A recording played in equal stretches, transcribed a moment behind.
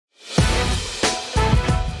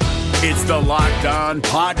It's the Locked On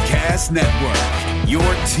Podcast Network, your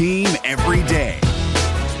team every day.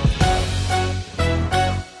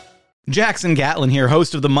 Jackson Gatlin here,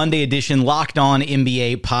 host of the Monday edition Locked On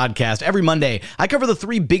NBA podcast. Every Monday, I cover the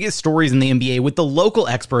three biggest stories in the NBA with the local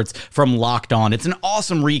experts from Locked On. It's an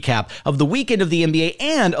awesome recap of the weekend of the NBA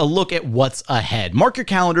and a look at what's ahead. Mark your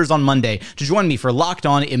calendars on Monday to join me for Locked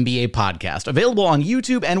On NBA podcast, available on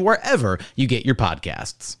YouTube and wherever you get your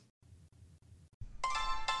podcasts.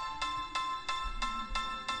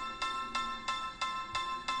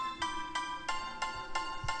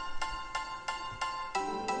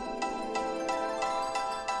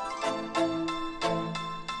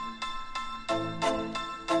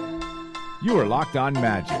 You are Locked On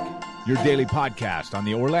Magic, your daily podcast on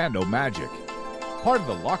the Orlando Magic. Part of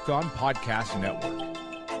the Locked On Podcast Network,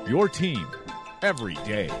 your team every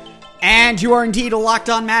day. And you are indeed a Locked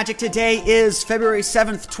On Magic. Today is February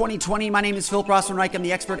 7th, 2020. My name is Philip Rossman-Reich. I'm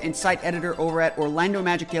the expert and site editor over at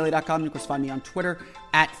OrlandoMagicDaily.com. You can find me on Twitter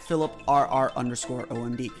at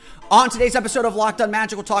PhilipRR_OMD. On today's episode of Locked On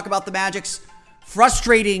Magic, we'll talk about the Magic's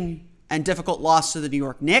frustrating and difficult loss to the New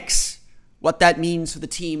York Knicks, what that means for the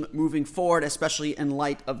team moving forward, especially in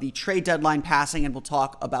light of the trade deadline passing, and we'll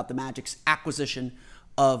talk about the Magic's acquisition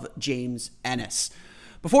of James Ennis.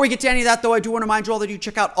 Before we get to any of that, though, I do want to remind you all that you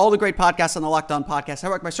check out all the great podcasts on the Locked On Podcast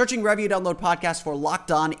Network by searching wherever you download podcasts for Locked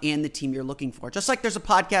On and the team you're looking for. Just like there's a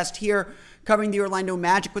podcast here covering the Orlando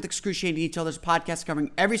Magic with excruciating detail, there's a podcast covering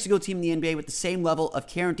every single team in the NBA with the same level of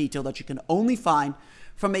care and detail that you can only find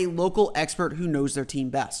from a local expert who knows their team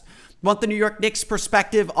best. Want the New York Knicks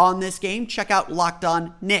perspective on this game? Check out Locked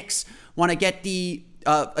On Knicks. Want to get a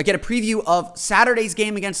preview of Saturday's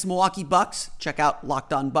game against the Milwaukee Bucks? Check out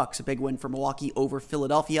Locked On Bucks, a big win for Milwaukee over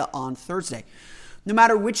Philadelphia on Thursday. No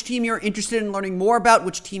matter which team you're interested in learning more about,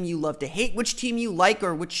 which team you love to hate, which team you like,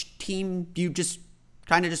 or which team you just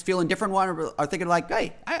kind of just feel indifferent one, or are thinking like,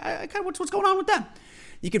 hey, I kind of what's going on with them?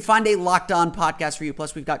 You can find a Locked On podcast for you.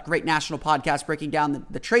 Plus, we've got great national podcasts breaking down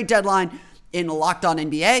the trade deadline in Locked On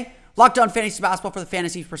NBA, Locked On Fantasy Basketball for the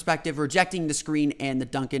fantasy perspective, Rejecting the Screen, and the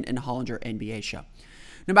Duncan and Hollinger NBA show.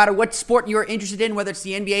 No matter what sport you're interested in, whether it's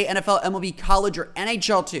the NBA, NFL, MLB, college, or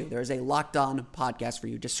NHL too, there is a Locked On podcast for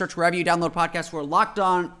you. Just search wherever you download podcasts for Locked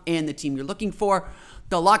On and the team you're looking for.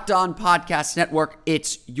 The Locked On Podcast Network,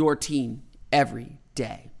 it's your team every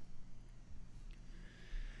day.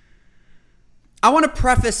 I want to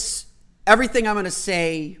preface everything I'm going to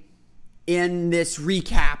say in this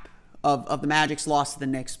recap of the Magic's loss to the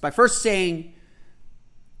Knicks by first saying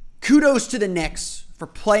kudos to the Knicks for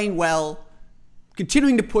playing well,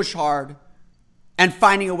 continuing to push hard, and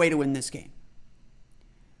finding a way to win this game.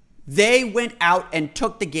 They went out and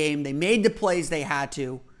took the game. They made the plays they had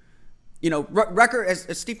to. You know, record,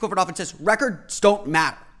 as Steve Clifford often says, records don't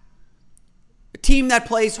matter. A team that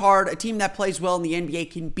plays hard, a team that plays well in the NBA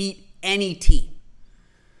can beat any team.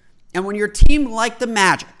 And when you're a team like the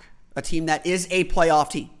Magic, a team that is a playoff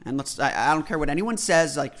team, and I don't care what anyone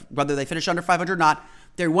says, like whether they finish under 500 or not,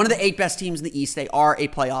 they're one of the 8 best teams in the East. They are a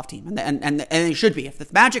playoff team, and they should be. If the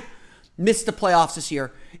Magic missed the playoffs this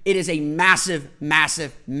year, it is a massive,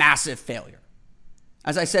 massive, massive failure.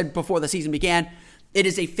 As I said before the season began, it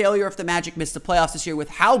is a failure if the Magic missed the playoffs this year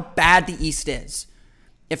with how bad the East is.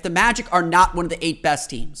 If the Magic are not one of the 8 best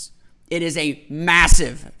teams, it is a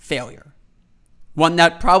massive failure. One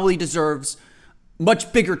that probably deserves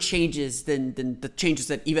much bigger changes than the changes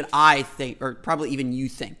that even I think, or probably even you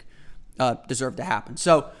think, deserve to happen.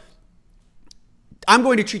 So I'm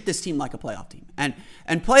going to treat this team like a playoff team. And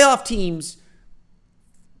playoff teams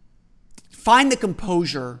find the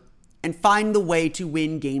composure and find the way to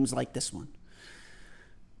win games like this one.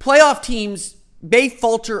 Playoff teams may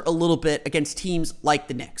falter a little bit against teams like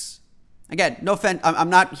the Knicks. Again, no offense. I'm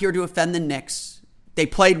not here to offend the Knicks. They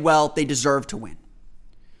played well. They deserve to win.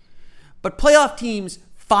 But playoff teams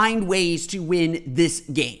find ways to win this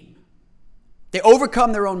game. They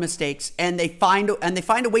overcome their own mistakes and they find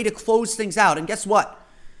a way to close things out. And guess what?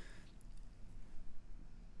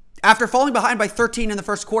 After falling behind by 13 in the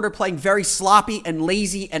first quarter, playing very sloppy and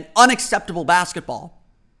lazy and unacceptable basketball,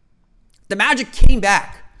 the Magic came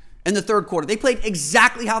back in the third quarter. They played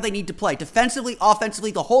exactly how they need to play. Defensively,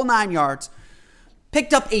 offensively, the whole 9 yards.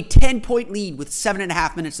 Picked up a 10-point lead with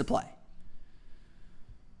 7.5 minutes to play.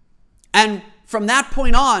 And from that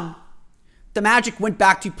point on, the Magic went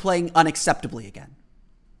back to playing unacceptably again.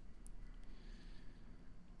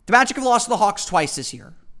 The Magic have lost to the Hawks twice this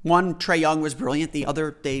year. One, Trae Young was brilliant. The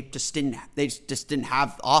other, they just didn't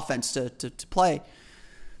have offense to play.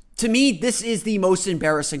 To me, this is the most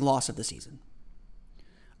embarrassing loss of the season.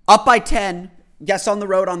 Up by 10, yes, on the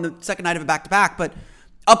road on the second night of a back-to-back, but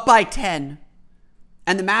up by 10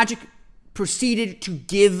 And the Magic proceeded to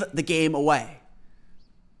give the game away.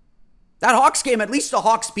 That Hawks game, at least the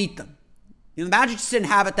Hawks beat them. The Magic just didn't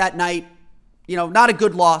have it that night. Not a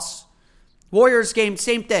good loss. Warriors game,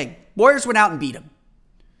 same thing. Warriors went out and beat them.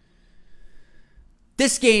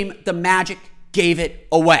 This game, the Magic gave it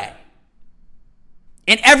away.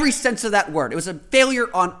 In every sense of that word. It was a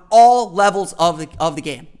failure on all levels of the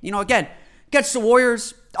game. Again, against the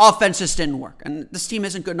Warriors, offense just didn't work. And this team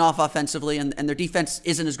isn't good enough offensively, and their defense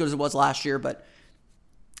isn't as good as it was last year. But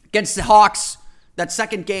against the Hawks, that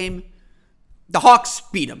second game, the Hawks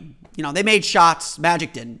beat them. They made shots.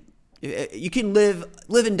 Magic didn't. You can live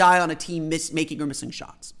and die on a team making or missing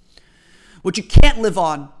shots. What you can't live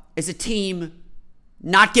on is a team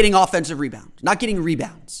not getting offensive rebounds, not getting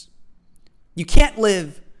rebounds. You can't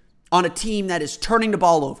live on a team that is turning the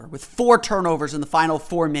ball over with 4 turnovers in the final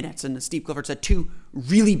 4 minutes. And Steve Clifford said 2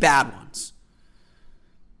 really bad ones.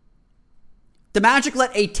 The Magic let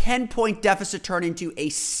a 10-point deficit turn into a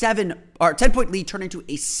 10-point lead turn into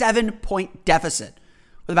a 7-point deficit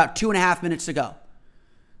with about 2.5 minutes to go.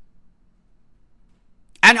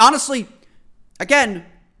 And honestly, again,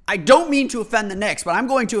 I don't mean to offend the Knicks, but I'm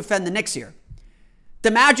going to offend the Knicks here.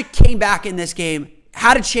 The Magic came back in this game,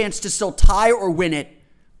 had a chance to still tie or win it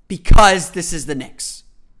because this is the Knicks.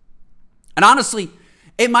 And honestly,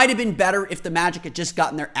 it might have been better if the Magic had just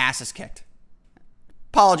gotten their asses kicked.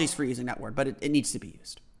 Apologies for using that word, but it needs to be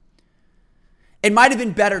used. It might have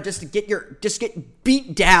been better just to get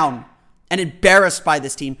beat down and embarrassed by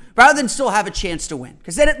this team rather than still have a chance to win.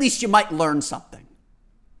 Because then at least you might learn something.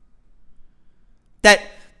 That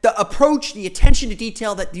the approach, the attention to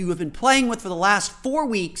detail that you have been playing with for the last 4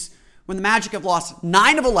 weeks when the Magic have lost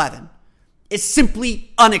 9 of 11 is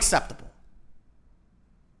simply unacceptable.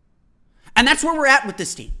 And that's where we're at with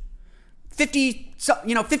this team. 50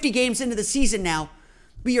 games into the season now,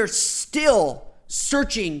 we are still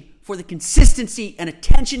searching for the consistency and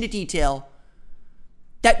attention to detail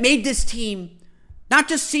that made this team not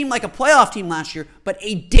just seem like a playoff team last year, but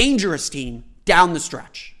a dangerous team down the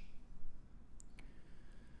stretch.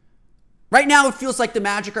 Right now, it feels like the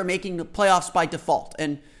Magic are making the playoffs by default.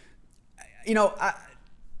 And,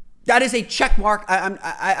 that is a check mark.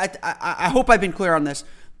 I hope I've been clear on this.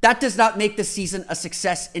 That does not make the season a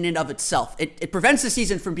success in and of itself. It prevents the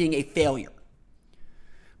season from being a failure.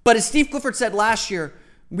 But as Steve Clifford said last year,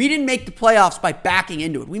 we didn't make the playoffs by backing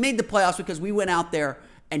into it. We made the playoffs because we went out there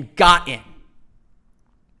and got in.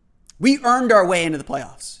 We earned our way into the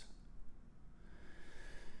playoffs.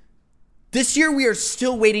 This year, we are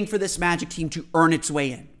still waiting for this Magic team to earn its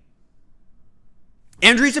way in.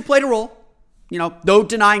 Injuries have played a role. No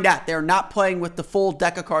denying that. They're not playing with the full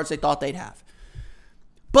deck of cards they thought they'd have.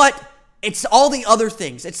 But it's all the other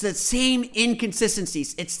things. It's the same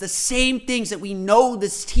inconsistencies. It's the same things that we know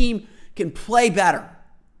this team can play better.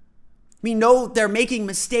 We know they're making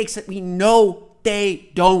mistakes that we know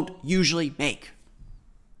they don't usually make.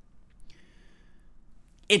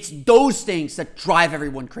 It's those things that drive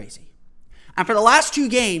everyone crazy. And for the last 2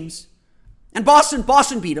 games, and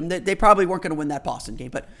Boston beat them. They probably weren't going to win that Boston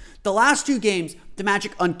game. But the last 2 games, the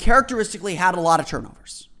Magic uncharacteristically had a lot of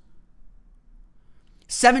turnovers.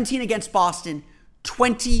 17 against Boston,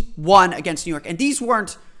 21 against New York. And these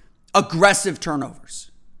weren't aggressive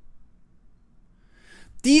turnovers.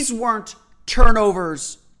 These weren't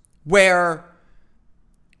turnovers where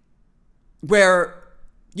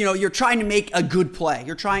you're trying to make a good play.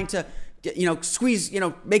 You're trying to squeeze,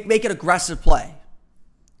 make an aggressive play.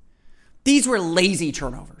 These were lazy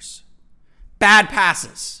turnovers, bad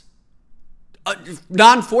passes,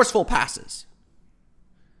 non-forceful passes.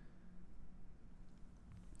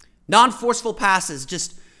 Non-forceful passes,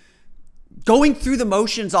 just going through the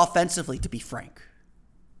motions offensively, to be frank.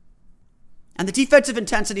 And the defensive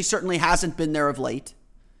intensity certainly hasn't been there of late.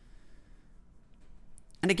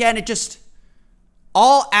 And again, it just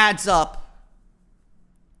all adds up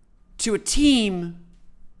to a team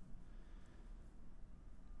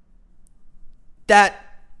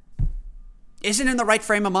that isn't in the right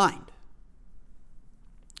frame of mind.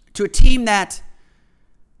 To a team that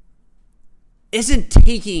isn't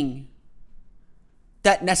taking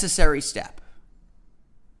that necessary step.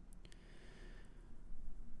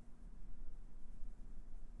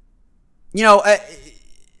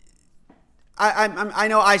 I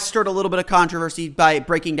know I stirred a little bit of controversy by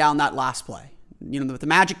breaking down that last play. With the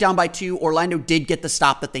Magic down by 2, Orlando did get the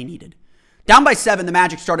stop that they needed. Down by 7, the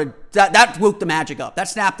Magic started, that woke the Magic up. That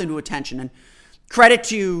snapped them to attention. And credit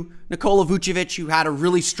to Nikola Vucevic, who had a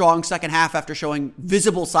really strong second half after showing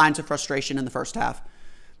visible signs of frustration in the first half.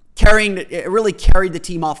 It really carried the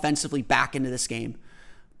team offensively back into this game.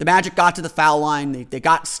 The Magic got to the foul line. They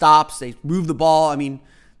got stops. They moved the ball. I mean,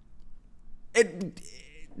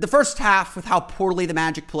 the first half, with how poorly the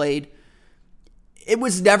Magic played, it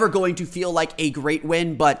was never going to feel like a great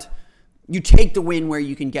win, but you take the win where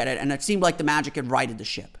you can get it, and it seemed like the Magic had righted the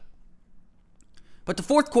ship. But the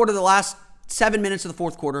fourth quarter, the last 7 minutes of the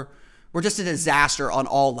fourth quarter, were just a disaster on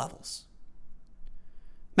all levels.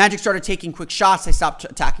 Magic started taking quick shots. They stopped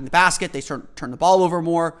attacking the basket. They turned the ball over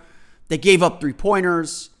more. They gave up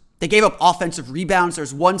three-pointers. They gave up offensive rebounds.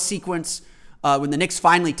 There's one sequence when the Knicks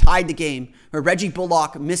finally tied the game where Reggie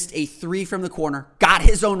Bullock missed a three from the corner, got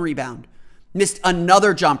his own rebound, missed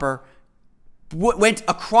another jumper, went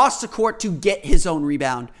across the court to get his own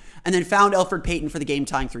rebound, and then found Elfrid Payton for the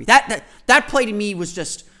game-tying three. That play to me was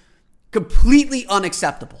just completely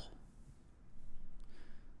unacceptable.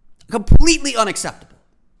 Completely unacceptable.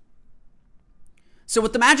 So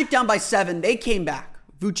with the Magic down by 7, they came back.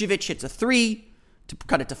 Vucevic hits a three to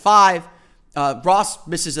cut it to 5. Ross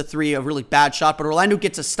misses a three, a really bad shot, but Orlando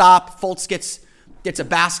gets a stop. Fultz gets a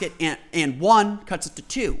basket and 1, cuts it to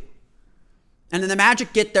 2. And then the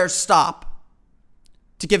Magic get their stop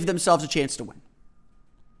to give themselves a chance to win.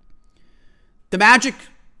 The Magic,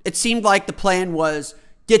 it seemed like the plan was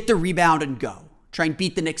get the rebound and go. Try and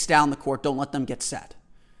beat the Knicks down the court. Don't let them get set.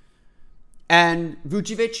 And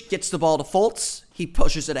Vucevic gets the ball to Fultz. He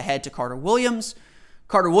pushes it ahead to Carter Williams.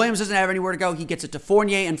 Carter Williams doesn't have anywhere to go. He gets it to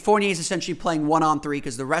Fournier, and Fournier is essentially playing 1-on-3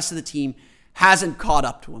 because the rest of the team hasn't caught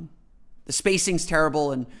up to him. The spacing's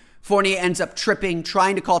terrible, and Fournier ends up tripping,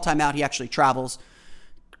 trying to call timeout. He actually travels,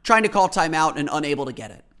 trying to call timeout and unable to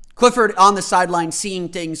get it. Clifford on the sideline, seeing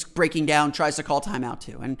things breaking down, tries to call timeout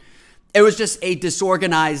too. And it was just a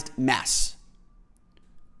disorganized mess.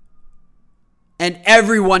 And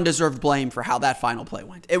everyone deserved blame for how that final play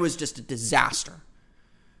went. It was just a disaster.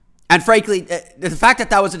 And frankly, the fact that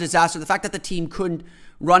that was a disaster, the fact that the team couldn't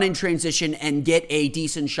run in transition and get a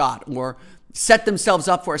decent shot or set themselves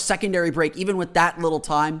up for a secondary break, even with that little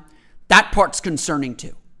time, that part's concerning too.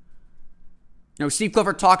 You know, Steve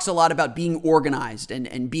Clifford talks a lot about being organized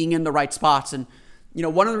and being in the right spots. And, you know,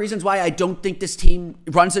 one of the reasons why I don't think this team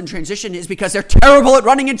runs in transition is because they're terrible at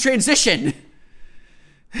running in transition.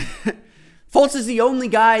 Fultz is the only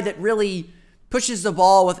guy that really pushes the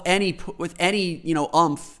ball with any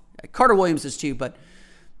umph. Carter Williams is too, but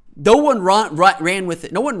no one ran with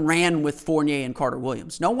it. No one ran with Fournier and Carter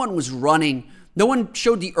Williams. No one was running. No one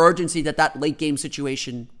showed the urgency that late game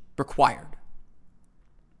situation required.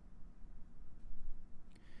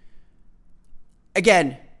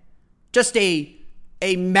 Again, just a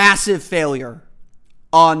massive failure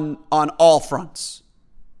on all fronts.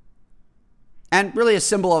 And really a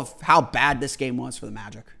symbol of how bad this game was for the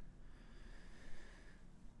Magic.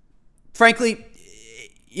 Frankly,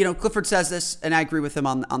 you know, Clifford says this, and I agree with him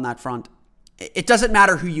on that front. It doesn't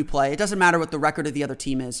matter who you play. It doesn't matter what the record of the other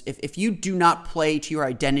team is. If you do not play to your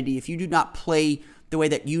identity, if you do not play the way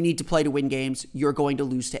that you need to play to win games, you're going to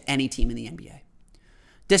lose to any team in the NBA.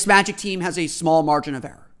 This Magic team has a small margin of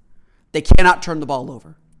error. They cannot turn the ball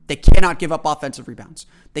over. They cannot give up offensive rebounds.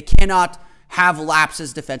 They cannot have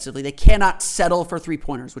lapses defensively. They cannot settle for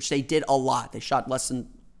three-pointers, which they did a lot. They shot less than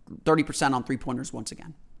 30% on three-pointers once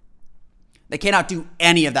again. They cannot do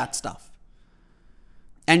any of that stuff.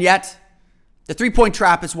 And yet, the three-point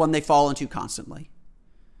trap is one they fall into constantly.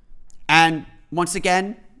 And once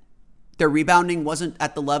again, their rebounding wasn't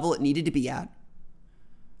at the level it needed to be at.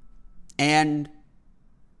 And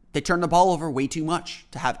they turned the ball over way too much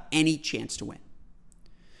to have any chance to win.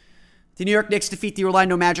 The New York Knicks defeat the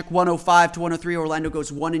Orlando Magic 105-103. Orlando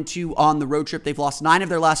goes 1-2 on the road trip. They've lost 9 of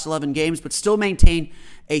their last 11 games, but still maintain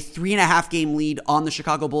a 3.5 game lead on the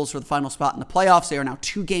Chicago Bulls for the final spot in the playoffs. They are now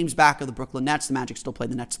 2 games back of the Brooklyn Nets. The Magic still play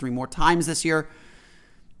the Nets 3 more times this year.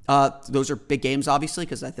 Those are big games, obviously,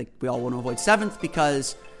 because I think we all want to avoid 7th,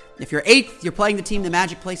 because if you're 8th, you're playing the team the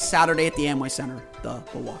Magic play Saturday at the Amway Center, the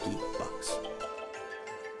Milwaukee Bucks.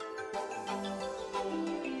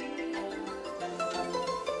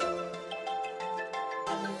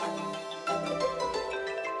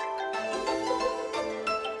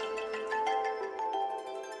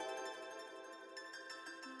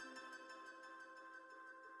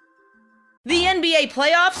 The NBA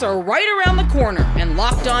playoffs are right around the corner, and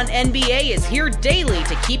Locked On NBA is here daily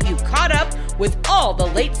to keep you caught up with all the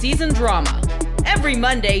late season drama. Every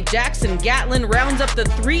Monday, Jackson Gatlin rounds up the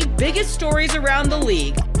 3 biggest stories around the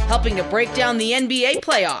league, helping to break down the NBA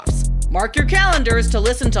playoffs. Mark your calendars to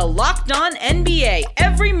listen to Locked On NBA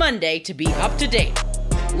every Monday to be up to date.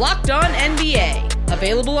 Locked On NBA,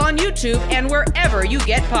 available on YouTube and wherever you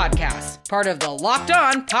get podcasts. Part of the Locked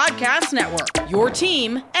On Podcast Network, your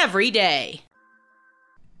team every day.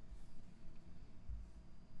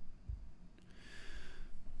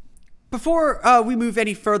 Before we move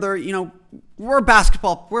any further, we're a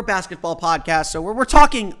basketball podcast, so we're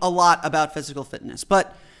talking a lot about physical fitness,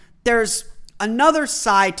 but there's another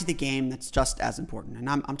side to the game that's just as important, and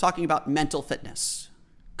I'm talking about mental fitness.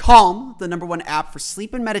 Calm, the number one app for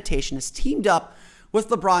sleep and meditation, has teamed up with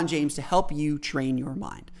LeBron James to help you train your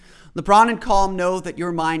mind. LeBron and Calm know that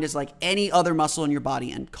your mind is like any other muscle in your body,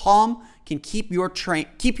 and Calm can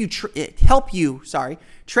help you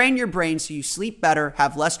train your brain so you sleep better,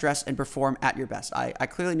 have less stress, and perform at your best. I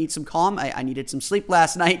clearly need some Calm. I needed some sleep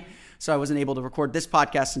last night, so I wasn't able to record this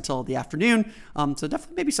podcast until the afternoon. So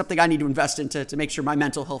definitely maybe something I need to invest into to make sure my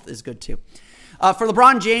mental health is good too. For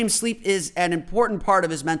LeBron James, sleep is an important part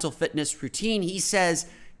of his mental fitness routine. He says,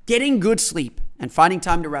 getting good sleep and finding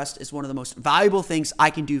time to rest is one of the most valuable things I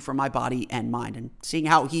can do for my body and mind. And seeing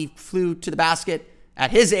how he flew to the basket at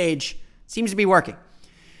his age seems to be working.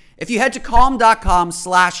 If you head to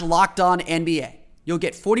calm.com/LockedOnNBA, you'll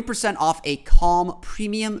get 40% off a Calm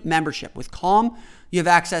premium membership. With Calm, you have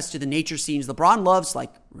access to the nature scenes LeBron loves,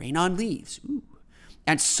 like rain on leaves,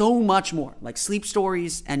 and so much more, like sleep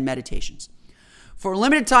stories and meditations. For a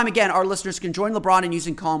limited time, again, our listeners can join LeBron in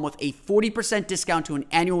using Calm with a 40% discount to an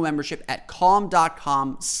annual membership at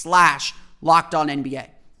calm.com/LockedOnNBA.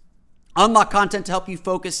 Unlock content to help you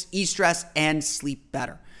focus, ease stress, and sleep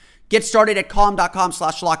better. Get started at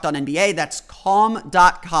calm.com/LockedOnNBA. That's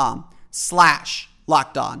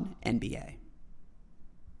calm.com/LockedOnNBA.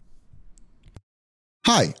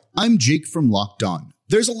 Hi, I'm Jake from Locked On.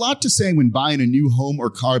 There's a lot to say when buying a new home or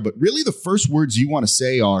car, but really the first words you want to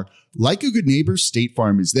say are, like a good neighbor, State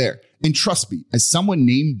Farm is there. And trust me, as someone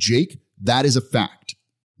named Jake, that is a fact.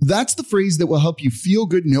 That's the phrase that will help you feel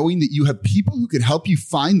good knowing that you have people who can help you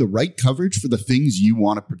find the right coverage for the things you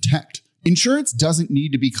want to protect. Insurance doesn't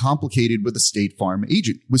need to be complicated with a State Farm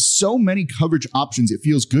agent. With so many coverage options, it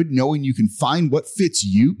feels good knowing you can find what fits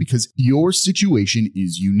you because your situation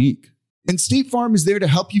is unique. And State Farm is there to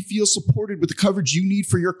help you feel supported with the coverage you need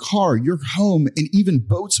for your car, your home, and even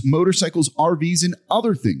boats, motorcycles, RVs, and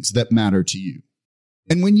other things that matter to you.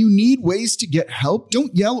 And when you need ways to get help,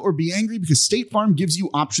 don't yell or be angry because State Farm gives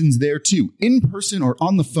you options there too, in person or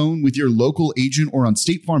on the phone with your local agent or on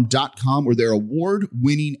statefarm.com or their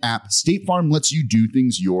award-winning app. State Farm lets you do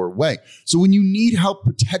things your way. So when you need help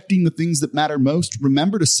protecting the things that matter most,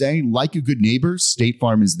 remember to say, like a good neighbor, State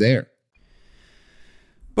Farm is there.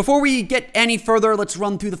 Before we get any further, let's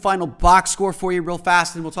run through the final box score for you real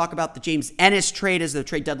fast, and we'll talk about the James Ennis trade as the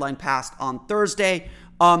trade deadline passed on Thursday.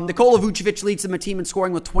 Nikola Vucevic leads the team in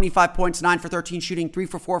scoring with 25 points, 9 for 13 shooting, 3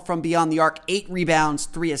 for 4 from beyond the arc, 8 rebounds,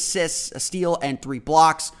 3 assists, a steal, and 3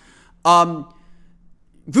 blocks.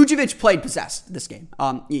 Vucevic played possessed this game.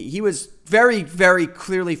 He was very, very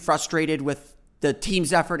clearly frustrated with the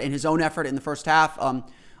team's effort and his own effort in the first half.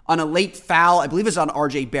 On a late foul, I believe it was on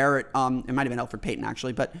RJ Barrett. It might have been Elfrid Payton,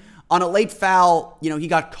 actually. But on a late foul, he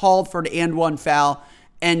got called for an and-one foul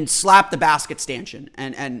and slapped the basket stanchion.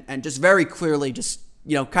 And just very clearly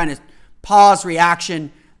kind of paused,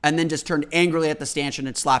 reaction, and then just turned angrily at the stanchion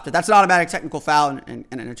and slapped it. That's an automatic technical foul, and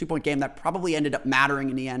in a 2-point game, that probably ended up mattering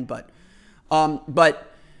in the end. But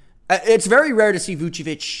it's very rare to see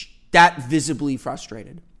Vucevic that visibly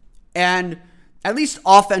frustrated. And at least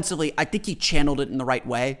offensively, I think he channeled it in the right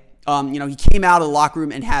way. He came out of the locker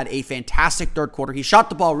room and had a fantastic third quarter. He shot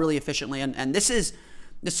the ball really efficiently, and this is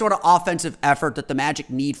the sort of offensive effort that the Magic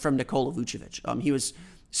need from Nikola Vucevic. He was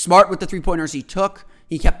smart with the three-pointers he took.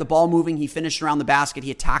 He kept the ball moving. He finished around the basket.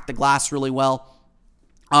 He attacked the glass really well.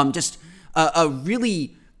 Just a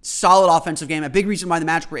really solid offensive game. A big reason why the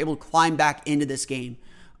Magic were able to climb back into this game.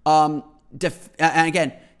 And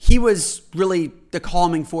again, he was really the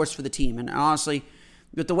calming force for the team. And honestly,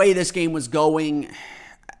 with the way this game was going,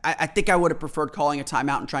 I think I would have preferred calling a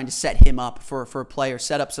timeout and trying to set him up for a play or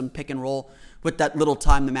set up some pick and roll with that little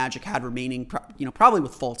time the Magic had remaining, probably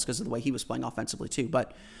with Fultz because of the way he was playing offensively too.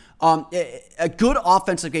 But a good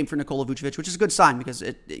offensive game for Nikola Vucevic, which is a good sign because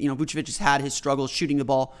Vucevic has had his struggles shooting the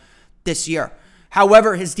ball this year.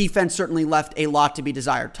 However, his defense certainly left a lot to be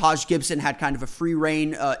desired. Taj Gibson had kind of a free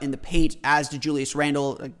reign in the paint, as did Julius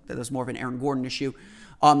Randle. That was more of an Aaron Gordon issue.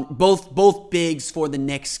 Both bigs for the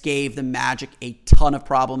Knicks gave the Magic a ton of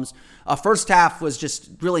problems. First half was just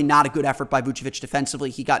really not a good effort by Vucevic defensively.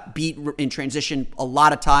 He got beat in transition a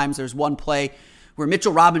lot of times. There's one play where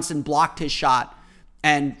Mitchell Robinson blocked his shot,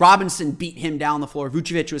 and Robinson beat him down the floor.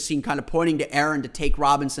 Vucevic was seen kind of pointing to Aaron to take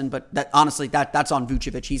Robinson, but that's on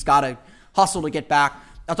Vucevic. He's got to hustle to get back.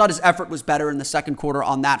 I thought his effort was better in the second quarter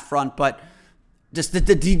on that front, but just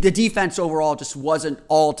the defense overall just wasn't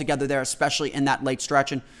all together there, especially in that late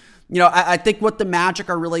stretch. And, I think what the Magic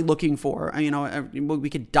are really looking for, we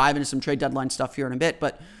could dive into some trade deadline stuff here in a bit,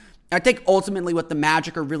 but I think ultimately what the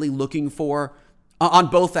Magic are really looking for on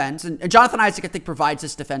both ends, and Jonathan Isaac, I think, provides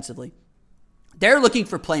this defensively. They're looking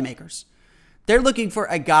for playmakers. They're looking for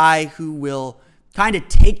a guy who will kind of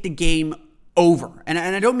take the game over. And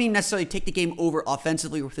I don't mean necessarily take the game over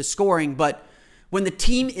offensively with his scoring, but when the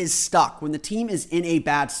team is stuck, when the team is in a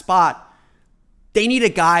bad spot, they need a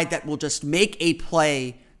guy that will just make a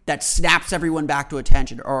play that snaps everyone back to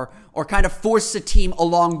attention or kind of force the team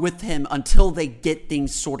along with him until they get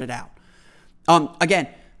things sorted out. Again,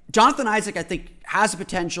 Jonathan Isaac, I think, has a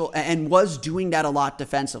potential and was doing that a lot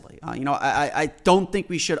defensively. I don't think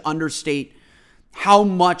we should understate how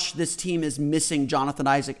much this team is missing Jonathan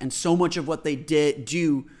Isaac, and so much of what they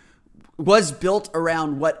do was built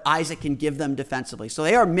around what Isaac can give them defensively. So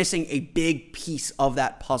they are missing a big piece of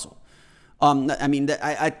that puzzle.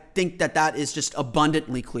 I think that is just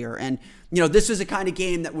abundantly clear. And, this is a kind of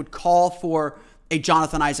game that would call for a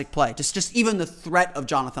Jonathan Isaac play. Just even the threat of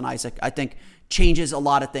Jonathan Isaac, I think, changes a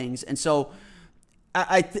lot of things. And so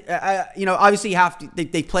obviously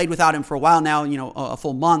they played without him for a while now, a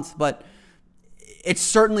full month, but it's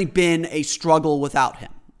certainly been a struggle without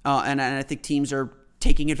him. And I think teams are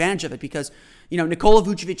taking advantage of it because, Nikola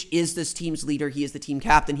Vucevic is this team's leader. He is the team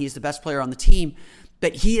captain. He is the best player on the team,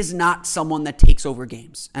 but he is not someone that takes over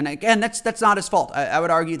games. And again, that's not his fault. I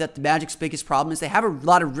would argue that the Magic's biggest problem is they have a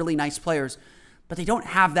lot of really nice players, but they don't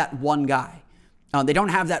have that one guy. They don't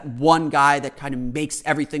have that one guy that kind of makes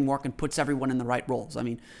everything work and puts everyone in the right roles. I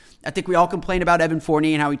mean, I think we all complain about Evan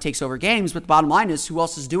Fournier and how he takes over games, but the bottom line is who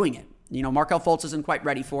else is doing it? Markelle Fultz isn't quite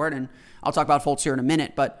ready for it, and I'll talk about Fultz here in a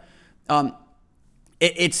minute, but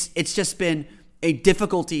it's just been a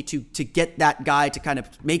difficulty to get that guy to kind of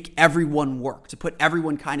make everyone work, to put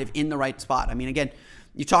everyone kind of in the right spot. I mean, again,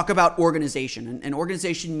 you talk about organization, and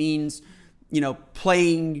organization means,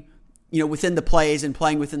 playing, within the plays and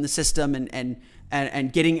playing within the system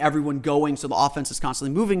and getting everyone going so the offense is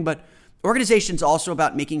constantly moving, but organization is also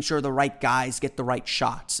about making sure the right guys get the right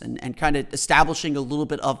shots and kind of establishing a little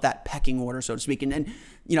bit of that pecking order, so to speak. And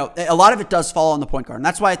a lot of it does fall on the point guard. And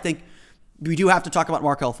that's why I think we do have to talk about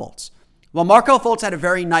Markelle Fultz. Well, Markelle Fultz had a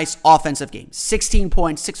very nice offensive game. 16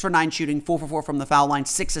 points, 6 for 9 shooting, 4 for 4 from the foul line,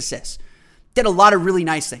 6 assists. Did a lot of really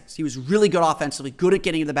nice things. He was really good offensively, good at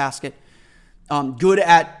getting to the basket, good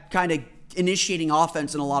at kind of initiating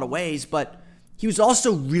offense in a lot of ways, but he was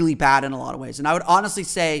also really bad in a lot of ways. And I would honestly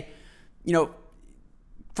say,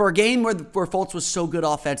 for a game where Fultz was so good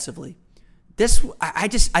offensively, I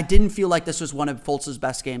didn't feel like this was one of Fultz's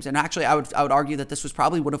best games. And actually, I would argue that this was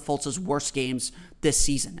probably one of Fultz's worst games this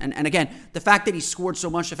season. And again, the fact that he scored so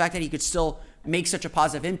much, the fact that he could still make such a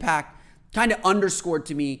positive impact kind of underscored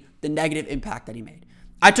to me the negative impact that he made.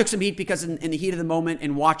 I took some heat because in the heat of the moment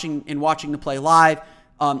and watching the play live,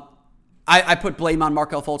 I put blame on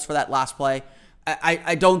Markelle Fultz for that last play.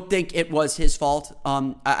 I don't think it was his fault.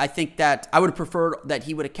 I think that I would have preferred that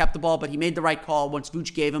he would have kept the ball, but he made the right call once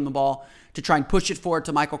Vooch gave him the ball to try and push it forward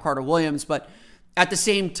to Michael Carter-Williams. But at the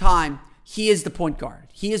same time, he is the point guard.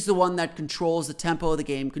 He is the one that controls the tempo of the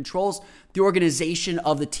game, controls the organization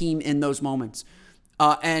of the team in those moments.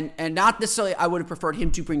 And not necessarily I would have preferred him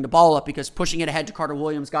to bring the ball up because pushing it ahead to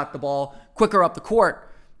Carter-Williams got the ball quicker up the court.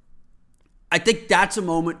 I think that's a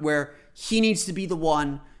moment where he needs to be the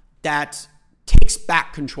one that takes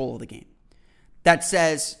back control of the game. That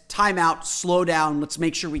says, timeout, slow down, let's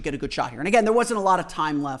make sure we get a good shot here. And again, there wasn't a lot of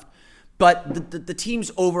time left, but the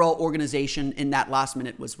team's overall organization in that last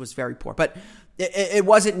minute was very poor. But it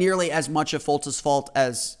wasn't nearly as much of Fultz's fault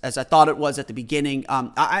as I thought it was at the beginning.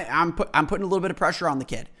 I'm putting a little bit of pressure on the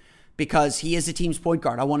kid because he is the team's point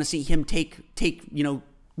guard. I want to see him take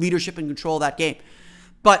leadership and control of that game.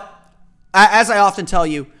 But as I often tell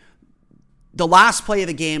you, the last play of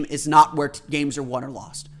the game is not where games are won or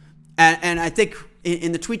lost. And I think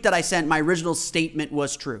in the tweet that I sent, my original statement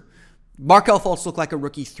was true. Markelle Fultz looked like a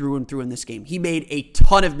rookie through and through in this game. He made a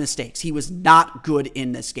ton of mistakes. He was not good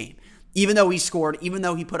in this game. Even though he scored, even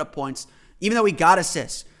though he put up points, even though he got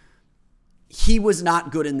assists, he was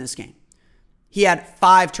not good in this game. He had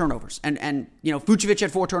 5 turnovers. And Vucevic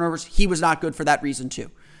had 4 turnovers. He was not good for that reason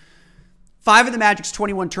too. 5 of the Magic's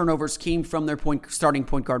 21 turnovers came from their starting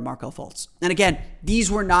point guard, Markelle Fultz. And again,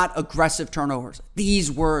 these were not aggressive turnovers.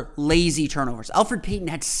 These were lazy turnovers. Elfrid Payton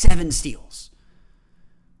had 7 steals.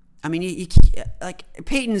 I mean,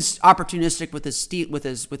 Payton's opportunistic with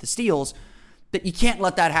his steals, but you can't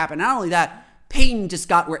let that happen. Not only that, Payton just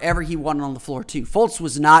got wherever he wanted on the floor too. Fultz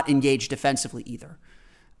was not engaged defensively either.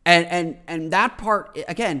 And that part,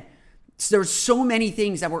 again, there's so many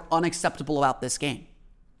things that were unacceptable about this game.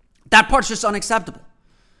 That part's just unacceptable.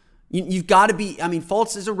 You've got to be. I mean,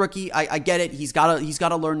 Fultz is a rookie. I get it. He's got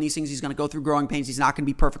to learn these things. He's going to go through growing pains. He's not going to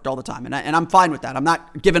be perfect all the time, and I'm fine with that. I'm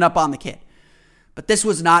not giving up on the kid. But this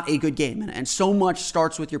was not a good game, and so much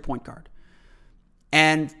starts with your point guard.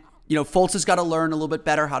 And Fultz has got to learn a little bit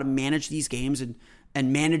better how to manage these games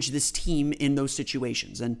and manage this team in those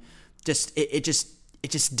situations. And it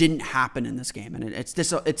just didn't happen in this game, and it's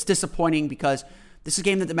disappointing because this is a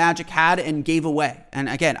game that the Magic had and gave away. And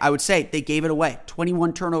again, I would say they gave it away.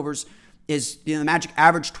 21 turnovers is, the Magic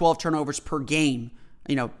averaged 12 turnovers per game,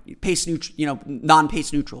 pace neutral,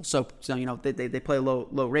 non-pace neutral. So they play a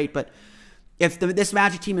low rate. But if this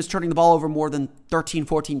Magic team is turning the ball over more than 13,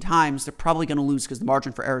 14 times, they're probably going to lose because the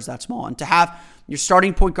margin for error is that small. And to have your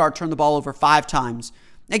starting point guard turn the ball over 5 times,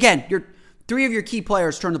 again, 3 of your key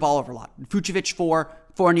players turn the ball over a lot. Vucevic 4,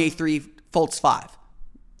 Fournier 3, Fultz 5.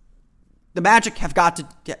 The Magic have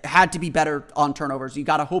had to be better on turnovers. You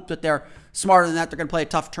got to hope that they're smarter than that. They're going to play a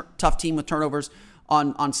tough team with turnovers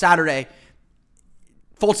on Saturday.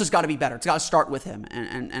 Fultz has got to be better. It's got to start with him,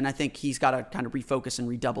 and I think he's got to kind of refocus and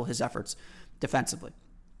redouble his efforts defensively.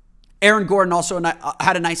 Aaron Gordon also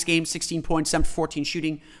had a nice game, 16 points, 7-14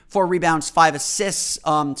 shooting, 4 rebounds, 5 assists.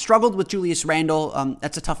 Struggled with Julius Randle.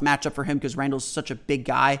 That's a tough matchup for him because Randle's such a big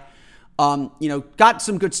guy. Got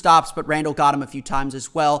some good stops, but Randle got him a few times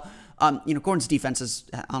as well. Gordon's defense is,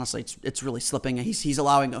 honestly, it's really slipping. He's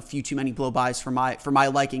allowing a few too many blow-bys for my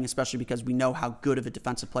liking, especially because we know how good of a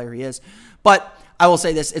defensive player he is. But I will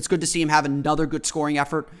say this, it's good to see him have another good scoring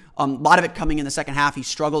effort. A lot of it coming in the second half. He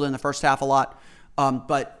struggled in the first half a lot,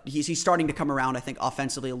 but he's starting to come around, I think,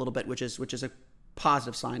 offensively a little bit, which is a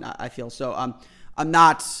positive sign, I feel. So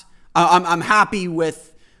I'm happy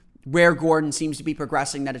with where Gordon seems to be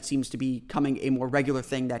progressing, that it seems to be becoming a more regular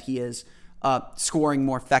thing that he is scoring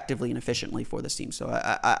more effectively and efficiently for this team. So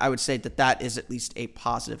I would say that is at least a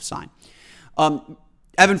positive sign.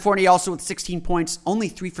 Evan Fournier also with 16 points, only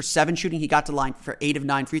 3 for 7 shooting. He got to the line for 8 of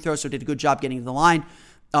 9 free throws, so did a good job getting to the line.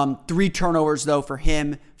 3 turnovers, though, for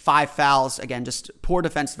him, 5 fouls. Again, just poor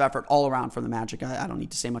defensive effort all around from the Magic. I don't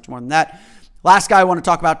need to say much more than that. Last guy I want to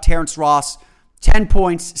talk about, Terrence Ross, 10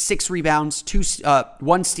 points, 6 rebounds,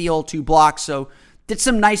 1 steal, 2 blocks. So did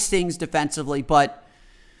some nice things defensively, but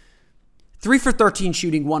 3 for 13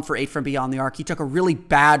 shooting, 1 for 8 from beyond the arc. He took a really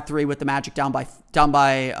bad 3 with the Magic down by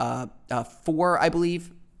 4, I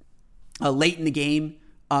believe, late in the game.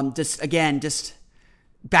 Just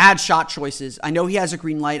bad shot choices. I know he has a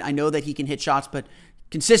green light. I know that he can hit shots, but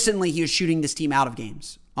consistently he is shooting this team out of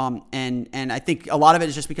games. And I think a lot of it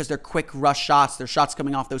is just because they're quick rush shots. They're shots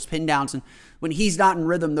coming off those pin downs. And when he's not in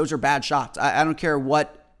rhythm, those are bad shots. I don't care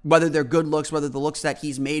whether they're good looks, whether the looks that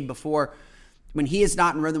he's made before. When he is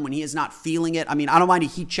not in rhythm, when he is not feeling it, I mean, I don't mind a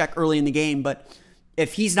heat check early in the game, but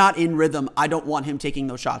if he's not in rhythm, I don't want him taking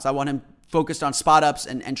those shots. I want him focused on spot ups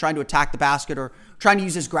and trying to attack the basket or trying to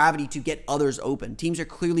use his gravity to get others open. Teams are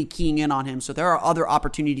clearly keying in on him, so there are other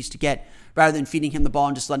opportunities to get rather than feeding him the ball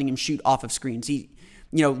and just letting him shoot off of screens.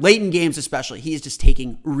 Late in games especially, he is just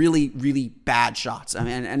taking really, really bad shots. I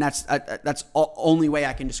mean, and that's the only way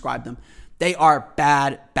I can describe them. They are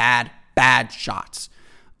bad shots.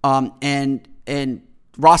 And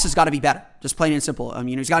Ross has got to be better, just plain and simple. I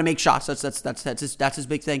mean, he's got to make shots. That's his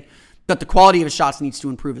big thing. But the quality of his shots needs to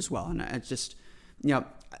improve as well. And it's just,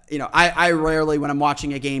 I rarely, when I'm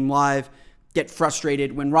watching a game live, get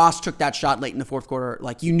frustrated. When Ross took that shot late in the fourth quarter,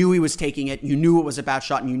 like, you knew he was taking it, you knew it was a bad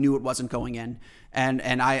shot, and you knew it wasn't going in.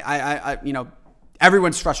 And I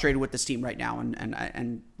everyone's frustrated with this team right now.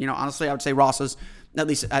 And honestly, I would say Ross is at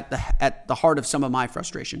least at the heart of some of my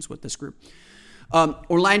frustrations with this group.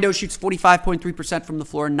 Orlando shoots 45.3% from the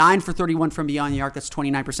floor, 9 for 31 from beyond the arc. That's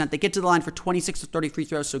 29%. They get to the line for 26 of 30 free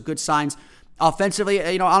throws, so good signs.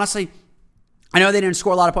 Offensively, honestly, I know they didn't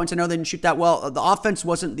score a lot of points. I know they didn't shoot that well. The offense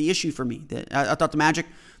wasn't the issue for me. I thought the Magic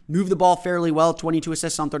moved the ball fairly well, 22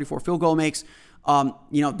 assists on 34 field goal makes.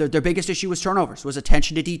 Their biggest issue was turnovers, was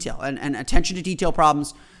attention to detail. And attention to detail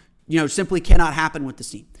problems, simply cannot happen with this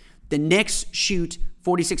team. The Knicks shoot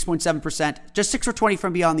 46.7%, just 6 for 20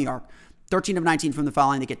 from beyond the arc. 13 of 19 from the foul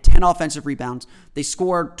line. They get 10 offensive rebounds. They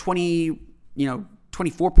score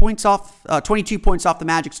 24 points off, 22 points off the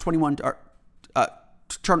Magic's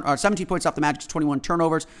 17 points off the Magic's 21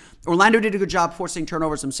 turnovers. Orlando did a good job forcing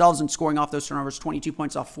turnovers themselves and scoring off those turnovers. 22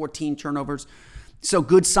 points off 14 turnovers. So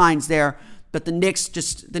good signs there. But the Knicks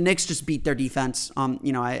just beat their defense.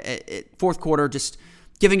 Fourth quarter, just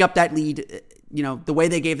giving up that lead. The way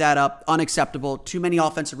they gave that up, unacceptable. Too many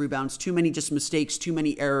offensive rebounds. Too many just mistakes. Too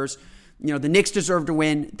many errors. The Knicks deserved to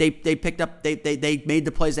win. They picked up, they made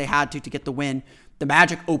the plays they had to get the win. The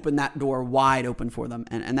Magic opened that door wide open for them,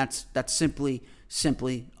 and that's simply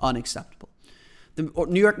unacceptable. The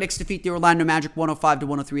New York Knicks defeat the Orlando Magic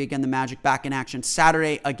 105-103. Again, the Magic back in action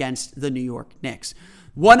Saturday against the New York Knicks.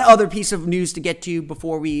 One other piece of news to get to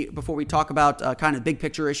before we talk about kind of big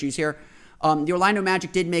picture issues here. The Orlando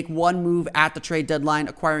Magic did make one move at the trade deadline,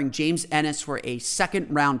 acquiring James Ennis for a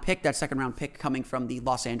second-round pick. That second-round pick coming from the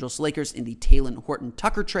Los Angeles Lakers in the Talen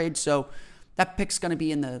Horton-Tucker trade. So that pick's going to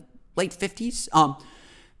be in the late 50s.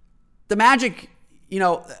 The Magic,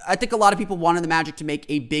 I think a lot of people wanted the Magic to make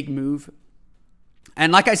a big move.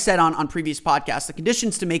 And like I said on previous podcasts, the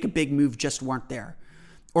conditions to make a big move just weren't there.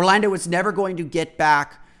 Orlando was never going to get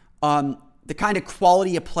back the kind of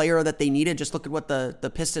quality of player that they needed. Just look at what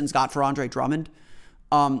the Pistons got for Andre Drummond.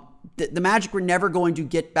 The Magic were never going to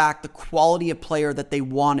get back the quality of player that they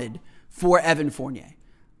wanted for Evan Fournier.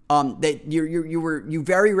 You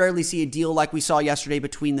very rarely see a deal like we saw yesterday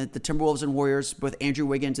between the Timberwolves and Warriors with Andrew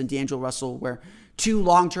Wiggins and D'Angelo Russell, where two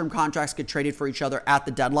long-term contracts get traded for each other at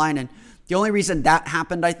the deadline. And the only reason that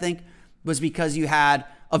happened, I think, was because you had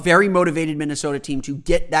a very motivated Minnesota team to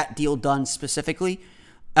get that deal done specifically,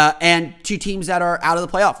 and two teams that are out of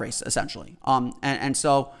the playoff race, essentially.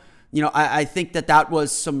 So, I think that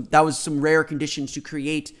was some rare conditions to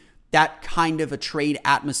create that kind of a trade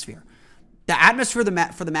atmosphere. The atmosphere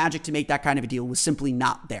for the Magic to make that kind of a deal was simply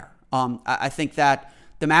not there. I think that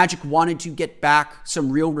the Magic wanted to get back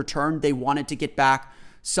some real return. They wanted to get back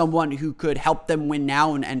someone who could help them win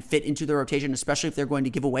now and fit into the rotation, especially if they're going to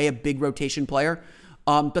give away a big rotation player.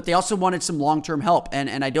 But they also wanted some long-term help.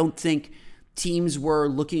 And I don't think teams were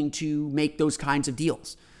looking to make those kinds of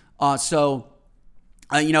deals. There's a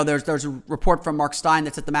report from Mark Stein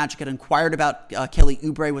that said the Magic had inquired about Kelly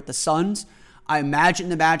Oubre with the Suns. I imagine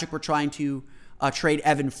the Magic were trying to trade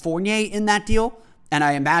Evan Fournier in that deal. And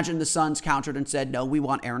I imagine the Suns countered and said, no, we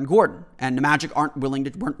want Aaron Gordon. And the Magic weren't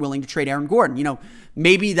willing to trade Aaron Gordon.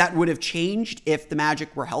 Maybe that would have changed if the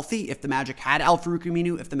Magic were healthy, if the Magic had Al-Farouq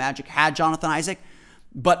Aminu, if the Magic had Jonathan Isaac.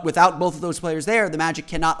 But without both of those players there, the Magic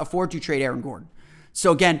cannot afford to trade Aaron Gordon.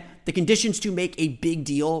 So again, the conditions to make a big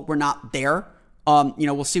deal were not there.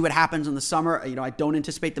 We'll see what happens in the summer. I don't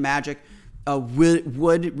anticipate the Magic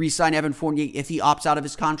would re-sign Evan Fournier if he opts out of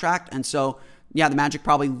his contract. And so, the Magic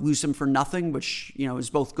probably lose him for nothing, which, is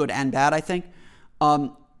both good and bad, I think.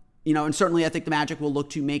 And certainly I think the Magic will look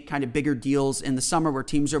to make kind of bigger deals in the summer where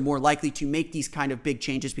teams are more likely to make these kind of big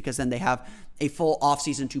changes because then they have a full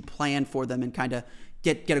offseason to plan for them and kind of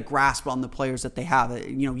get a grasp on the players that they have.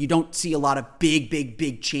 You don't see a lot of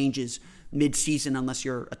big changes mid-season unless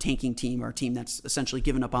you're a tanking team or a team that's essentially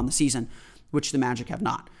given up on the season, which the Magic have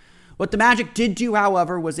not. What the Magic did do,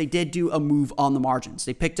 however, was they did do a move on the margins.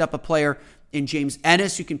 They picked up a player in James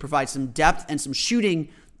Ennis who can provide some depth and some shooting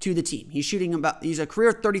to the team. He's a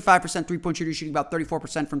career 35% three-point shooter, shooting about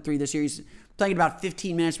 34% from three this year. He's playing about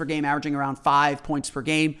 15 minutes per game, averaging around 5 points per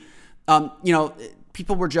game.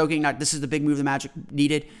 People were joking that this is the big move the Magic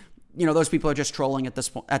needed. Those people are just trolling at this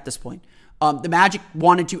point. The Magic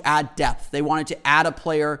wanted to add depth. They wanted to add a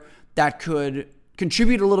player that could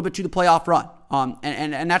contribute a little bit to the playoff run.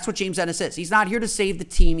 And that's what James Ennis is. He's not here to save the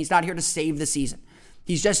team. He's not here to save the season.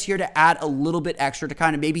 He's just here to add a little bit extra to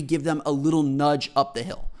kind of maybe give them a little nudge up the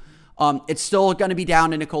hill. It's still going to be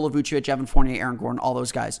down to Nikola Vucevic, Evan Fournier, Aaron Gordon, all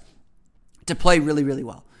those guys to play really, really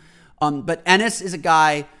well. But Ennis is a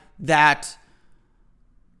guy that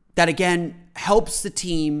again helps the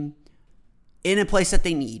team in a place that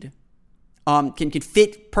they need. Can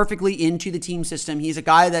fit perfectly into the team system. He's a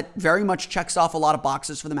guy that very much checks off a lot of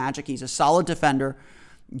boxes for the Magic. He's a solid defender,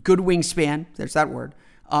 good wingspan, there's that word,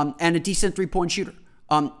 and a decent three-point shooter.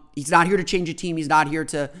 He's not here to change a team. He's not here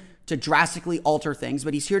to drastically alter things,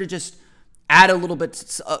 but he's here to just add a little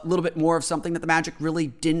bit more of something that the Magic really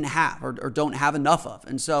didn't have or don't have enough of.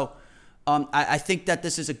 And so I think that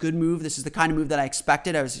this is a good move. This is the kind of move that I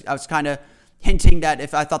expected. I was kind of hinting that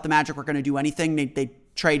if I thought the Magic were going to do anything, they'd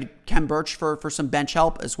trade Khem Birch for some bench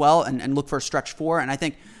help as well and look for a stretch four. And I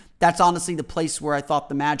think that's honestly the place where I thought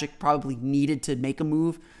the Magic probably needed to make a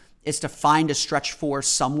move, is to find a stretch four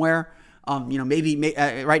somewhere. Maybe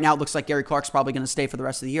right now it looks like Gary Clark's probably going to stay for the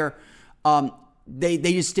rest of the year. They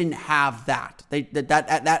just didn't have that.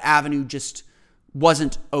 That avenue just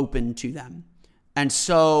wasn't open to them. And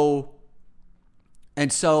so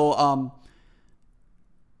with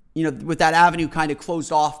that avenue kind of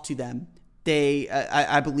closed off to them,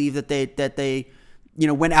 I believe that they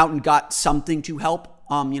went out and got something to help.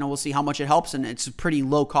 We'll see how much it helps, and it's a pretty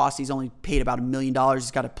low cost. He's only paid about $1 million.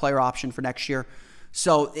 He's got a player option for next year,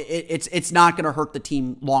 so it's not going to hurt the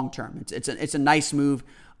team long term. It's a nice move.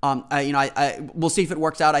 We'll see if it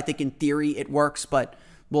works out. I think in theory it works, but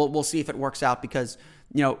we'll see if it works out because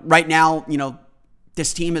right now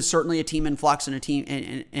this team is certainly a team in flux and a team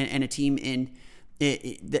in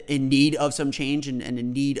in need of some change and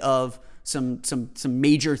in need of some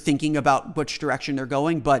major thinking about which direction they're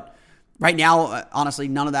going. But right now, honestly,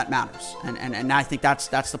 none of that matters. And I think that's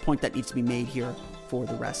the point that needs to be made here for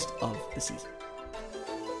the rest of the season.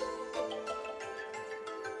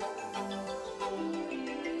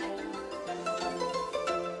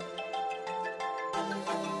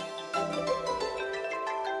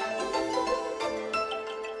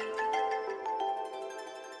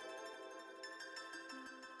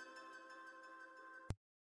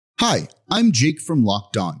 Hi, I'm Jake from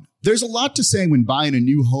Locked On. There's a lot to say when buying a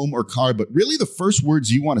new home or car, but really the first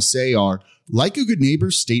words you want to say are, like a good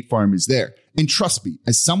neighbor, State Farm is there. And trust me,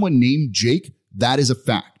 as someone named Jake, that is a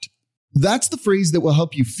fact. That's the phrase that will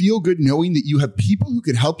help you feel good knowing that you have people who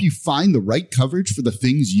could help you find the right coverage for the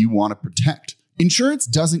things you want to protect. Insurance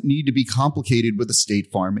doesn't need to be complicated with a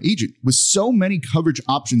State Farm agent. With so many coverage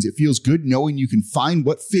options, it feels good knowing you can find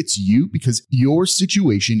what fits you because your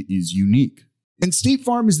situation is unique. And State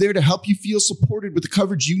Farm is there to help you feel supported with the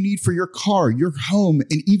coverage you need for your car, your home,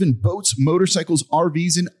 and even boats, motorcycles,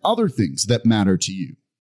 RVs, and other things that matter to you.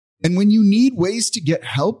 And when you need ways to get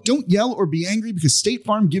help, don't yell or be angry because State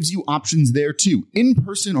Farm gives you options there too, in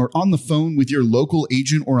person or on the phone with your local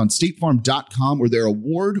agent or on statefarm.com or their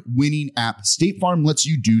award-winning app. State Farm lets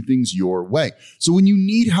you do things your way. So when you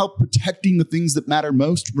need help protecting the things that matter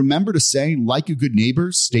most, remember to say, like a good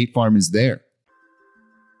neighbor, State Farm is there.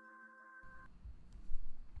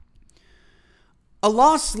 A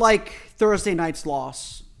loss like Thursday night's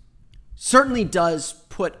loss certainly does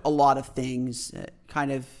put a lot of things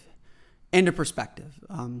kind of into perspective.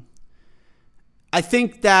 I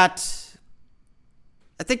think that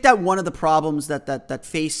one of the problems that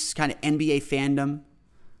face kind of NBA fandom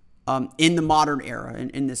in the modern era,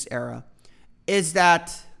 in this era, is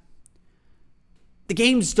that the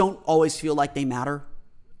games don't always feel like they matter.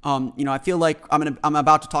 I feel like I'm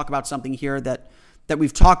about to talk about something here that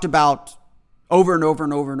we've talked about over and over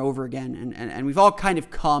and over and over again. And we've all kind of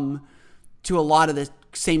come to a lot of the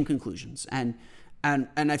same conclusions. And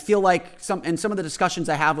I feel like some of the discussions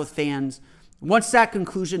I have with fans, once that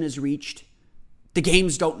conclusion is reached, the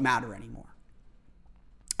games don't matter anymore.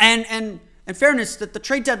 And in fairness, that the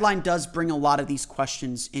trade deadline does bring a lot of these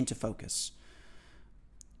questions into focus.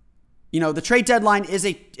 The trade deadline is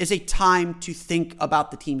a time to think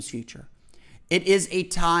about the team's future. It is a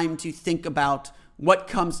time to think about what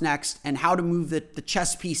comes next and how to move the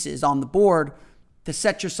chess pieces on the board to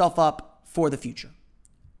set yourself up for the future.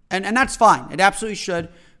 And that's fine. It absolutely should.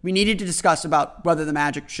 We needed to discuss about whether the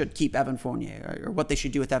Magic should keep Evan Fournier or what they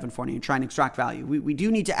should do with Evan Fournier and try and extract value. We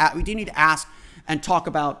do need to ask and talk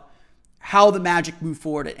about how the Magic move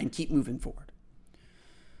forward and keep moving forward.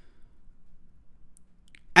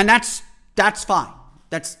 And that's fine.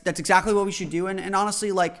 That's exactly what we should do. And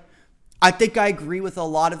honestly, I think I agree with a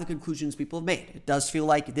lot of the conclusions people have made. It does feel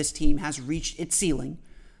like this team has reached its ceiling,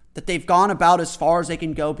 that they've gone about as far as they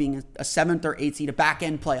can go, being a 7th or 8th seed, a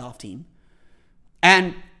back-end playoff team.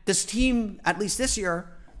 And this team, at least this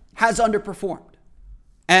year, has underperformed.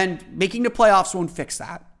 And making the playoffs won't fix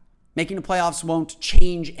that. Making the playoffs won't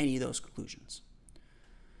change any of those conclusions.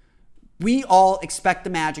 We all expect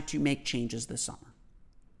the Magic to make changes this summer.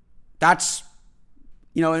 That's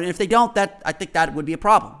and if they don't, I think that would be a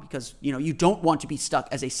problem because, you don't want to be stuck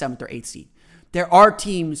as a 7th or 8th seed. There are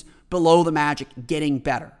teams below the Magic getting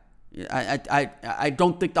better. I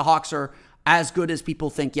don't think the Hawks are as good as people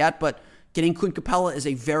think yet, but getting Clint Capella is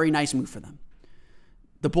a very nice move for them.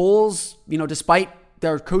 The Bulls, despite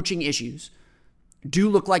their coaching issues, do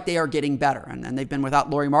look like they are getting better. And they've been without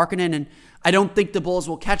Lauri Markkanen. And I don't think the Bulls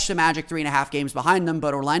will catch the Magic 3.5 games behind them,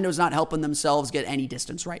 but Orlando's not helping themselves get any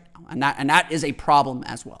distance right now. And that is a problem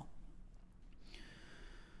as well.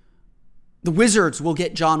 The Wizards will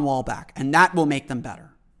get John Wall back, and that will make them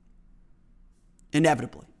better.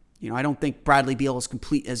 Inevitably. I don't think Bradley Beal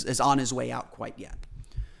is on his way out quite yet.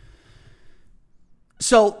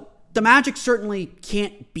 So the Magic certainly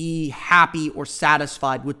can't be happy or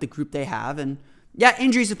satisfied with the group they have. And yeah,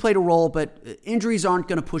 injuries have played a role, but injuries aren't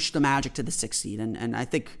going to push the Magic to the 6th seed. And I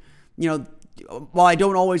think, while I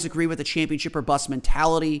don't always agree with the championship or bust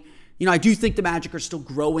mentality, I do think the Magic are still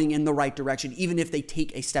growing in the right direction, even if they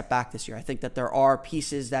take a step back this year. I think that there are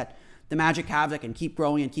pieces that the Magic have that can keep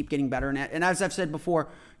growing and keep getting better. And as I've said before,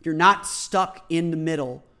 you're not stuck in the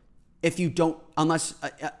middle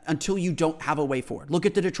until you don't have a way forward. Look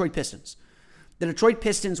at the Detroit Pistons. The Detroit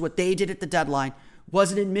Pistons, what they did at the deadline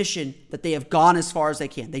was an admission that they have gone as far as they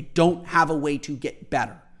can. They don't have a way to get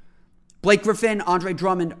better. Blake Griffin, Andre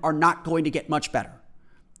Drummond are not going to get much better.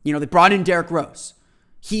 They brought in Derrick Rose.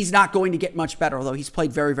 He's not going to get much better, although he's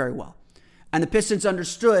played very, very well. And the Pistons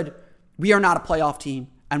understood we are not a playoff team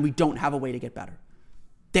and we don't have a way to get better.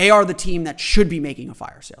 They are the team that should be making a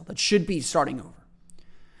fire sale, that should be starting over.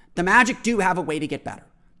 The Magic do have a way to get better.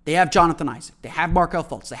 They have Jonathan Isaac. They have Markelle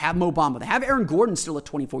Fultz. They have Mo Bamba. They have Aaron Gordon still at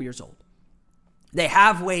 24 years old. They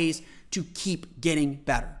have ways to keep getting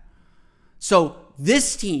better. So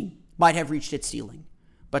this team might have reached its ceiling.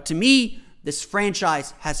 But to me, this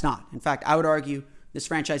franchise has not. In fact, I would argue this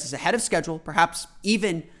franchise is ahead of schedule, perhaps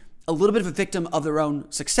even a little bit of a victim of their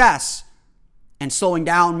own success and slowing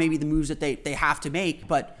down maybe the moves that they have to make.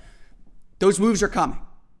 But those moves are coming.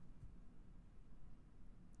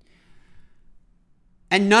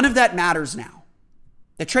 And none of that matters now.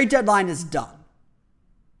 The trade deadline is done.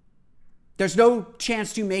 There's no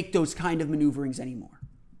chance to make those kind of maneuverings anymore.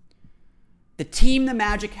 The team the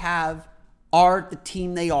Magic have are the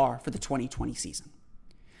team they are for the 2020 season.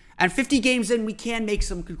 And 50 games in, we can make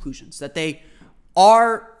some conclusions that they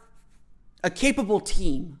are a capable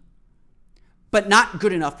team, but not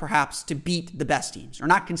good enough perhaps to beat the best teams, or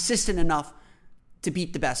not consistent enough to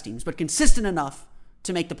beat the best teams, but consistent enough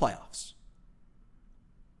to make the playoffs.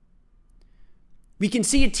 We can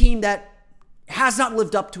see a team that has not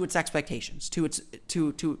lived up to its expectations,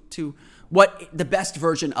 to what the best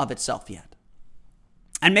version of itself yet.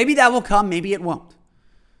 And maybe that will come, maybe it won't.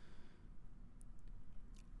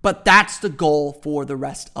 But that's the goal for the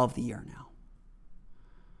rest of the year now.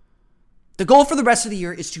 The goal for the rest of the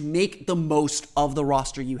year is to make the most of the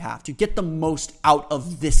roster you have, to get the most out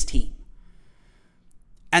of this team.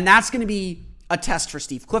 And that's going to be a test for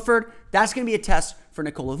Steve Clifford. That's going to be a test for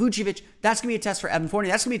Nikola Vucevic. That's going to be a test for Evan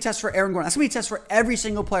Fournier. That's going to be a test for Aaron Gordon. That's going to be a test for every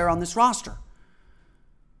single player on this roster.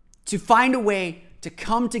 To find a way to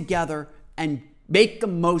come together and make the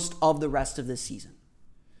most of the rest of this season.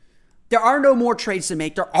 There are no more trades to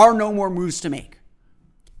make. There are no more moves to make.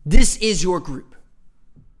 This is your group.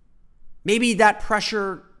 Maybe that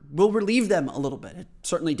pressure will relieve them a little bit. It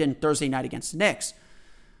certainly didn't Thursday night against the Knicks.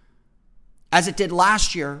 As it did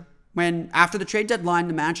last year, when after the trade deadline,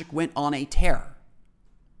 the Magic went on a tear.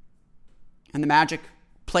 And the Magic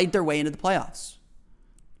played their way into the playoffs.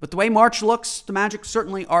 But the way March looks, the Magic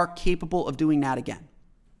certainly are capable of doing that again.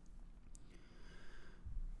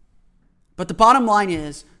 But the bottom line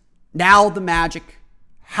is, now the Magic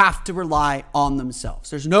have to rely on themselves.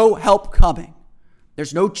 There's no help coming.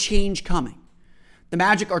 There's no change coming. The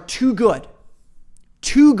Magic are too good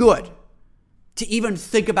to even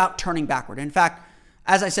think about turning backward. In fact,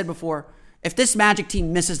 as I said before, if this Magic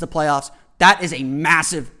team misses the playoffs, that is a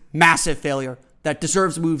massive, massive failure that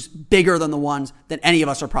deserves moves bigger than the ones that any of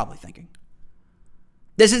us are probably thinking.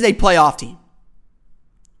 This is a playoff team.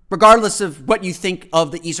 Regardless of what you think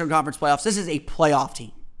of the Eastern Conference playoffs, this is a playoff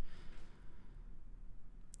team.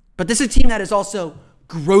 But this is a team that is also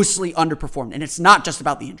grossly underperformed. And it's not just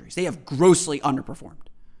about the injuries. They have grossly underperformed.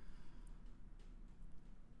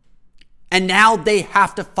 And now they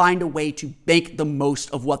have to find a way to make the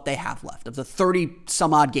most of what they have left, of the 30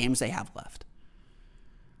 some odd games they have left.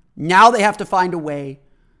 Now they have to find a way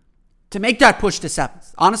to make that push to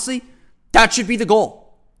 7th. Honestly, that should be the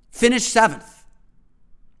goal. Finish 7th.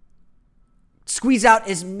 Squeeze out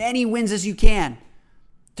as many wins as you can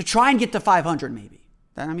to try and get to 500 maybe.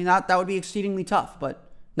 I mean, that would be exceedingly tough,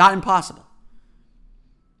 but not impossible.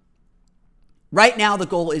 Right now, the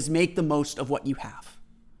goal is make the most of what you have.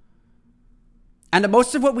 And the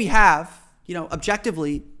most of what we have,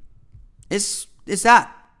 objectively, is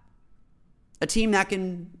that. A team that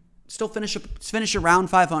can still finish around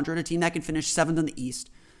 500, a team that can finish 7th in the East,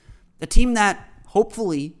 a team that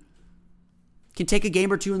hopefully can take a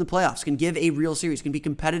game or two in the playoffs, can give a real series, can be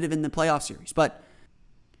competitive in the playoff series. But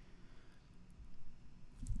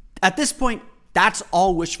at this point, that's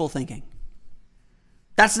all wishful thinking.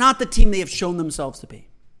 That's not the team they have shown themselves to be.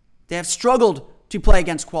 They have struggled to play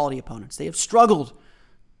against quality opponents. They have struggled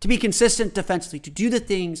to be consistent defensively, to do the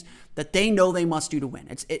things that they know they must do to win.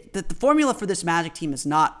 The formula for this Magic team is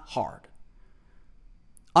not hard.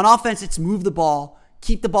 On offense, it's move the ball,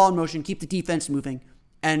 keep the ball in motion, keep the defense moving,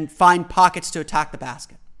 and find pockets to attack the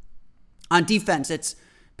basket. On defense, it's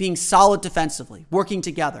being solid defensively, working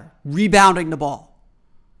together, rebounding the ball,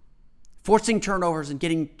 forcing turnovers and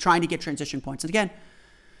trying to get transition points. And again,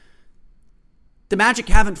 the Magic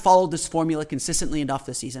haven't followed this formula consistently enough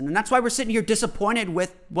this season. And that's why we're sitting here disappointed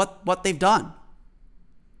with what they've done.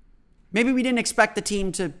 Maybe we didn't expect the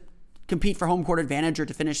team to compete for home court advantage or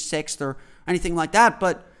to finish 6th or anything like that,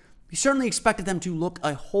 but we certainly expected them to look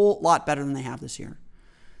a whole lot better than they have this year.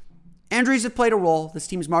 Injuries have played a role. This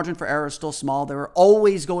team's margin for error is still small. There are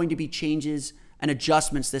always going to be changes and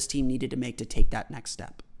adjustments this team needed to make to take that next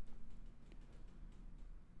step.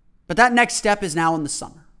 But that next step is now in the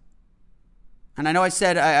summer. And I know I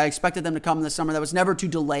said I expected them to come this summer. That was never to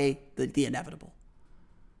delay the inevitable.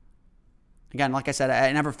 Again, like I said,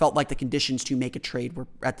 I never felt like the conditions to make a trade were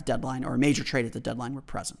at the deadline, or a major trade at the deadline, were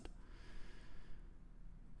present.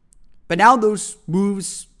 But now those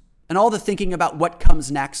moves and all the thinking about what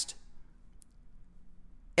comes next,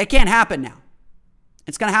 it can't happen now.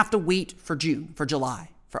 It's going to have to wait for June, for July,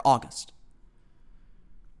 for August.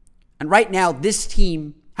 And right now, this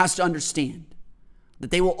team has to understand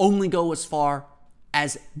that they will only go as far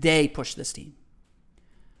as they push this team.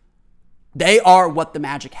 They are what the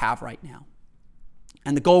Magic have right now.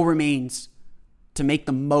 And the goal remains to make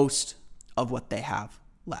the most of what they have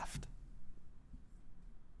left.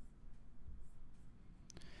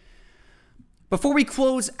 Before we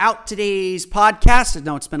close out today's podcast, I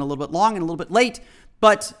know it's been a little bit long and a little bit late,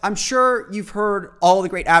 but I'm sure you've heard all the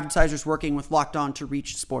great advertisers working with Locked On to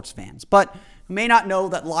reach sports fans. But you may not know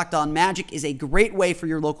that Locked On Magic is a great way for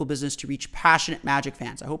your local business to reach passionate Magic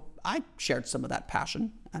fans. I hope I shared some of that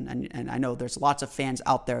passion. And I know there's lots of fans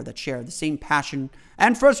out there that share the same passion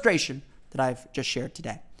and frustration that I've just shared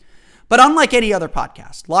today. But unlike any other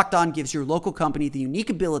podcast, Locked On gives your local company the unique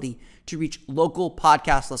ability to reach local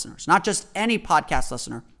podcast listeners. Not just any podcast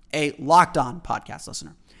listener, a Locked On podcast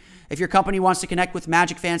listener. If your company wants to connect with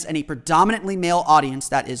Magic fans and a predominantly male audience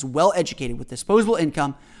that is well educated with disposable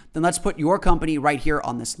income, then let's put your company right here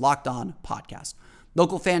on this Locked On podcast.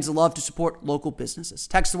 Local fans love to support local businesses.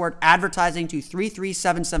 Text the word advertising to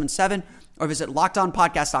 33777 or visit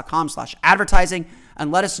lockedonpodcast.com/advertising and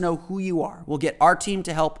let us know who you are. We'll get our team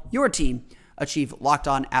to help your team achieve Locked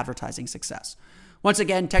On advertising success. Once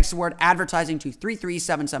again, text the word advertising to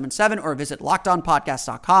 33777 or visit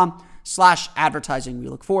lockedonpodcast.com/advertising. We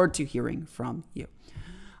look forward to hearing from you.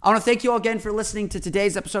 I want to thank you all again for listening to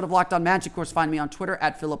today's episode of Locked On Magic. Of course, find me on Twitter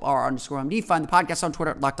at PhilipR_MD. Find the podcast on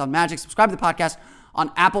Twitter at Locked On Magic. Subscribe to the podcast on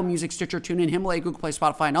Apple Music, Stitcher, TuneIn, Himalaya, Google Play,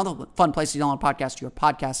 Spotify, and other fun places to download podcasts to your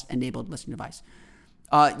podcast-enabled listening device.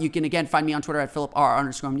 You can, again, find me on Twitter at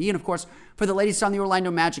PhilipR_MD. And, of course, for the latest on the Orlando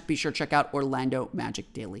Magic, be sure to check out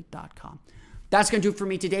OrlandoMagicDaily.com. That's going to do it for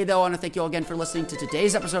me today, though. I want to thank you all again for listening to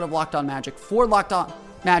today's episode of Locked On Magic. For Locked On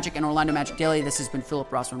Magic and Orlando Magic Daily, this has been Philip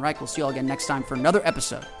Rossman-Reich. We'll see you all again next time for another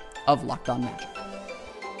episode of Locked On Magic.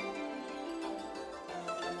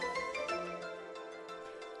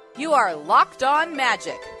 You are Locked On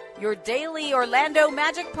Magic, your daily Orlando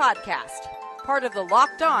Magic podcast. Part of the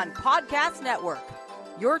Locked On Podcast Network.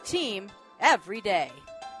 Your team every day.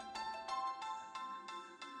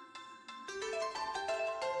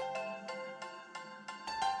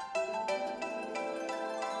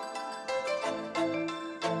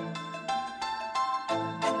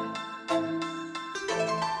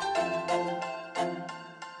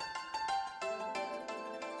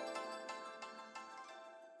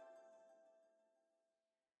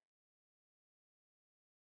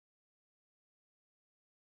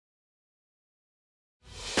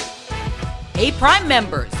 Hey, Prime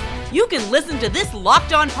members, you can listen to this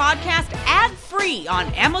Locked On podcast ad-free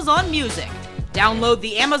on Amazon Music. Download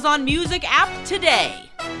the Amazon Music app today.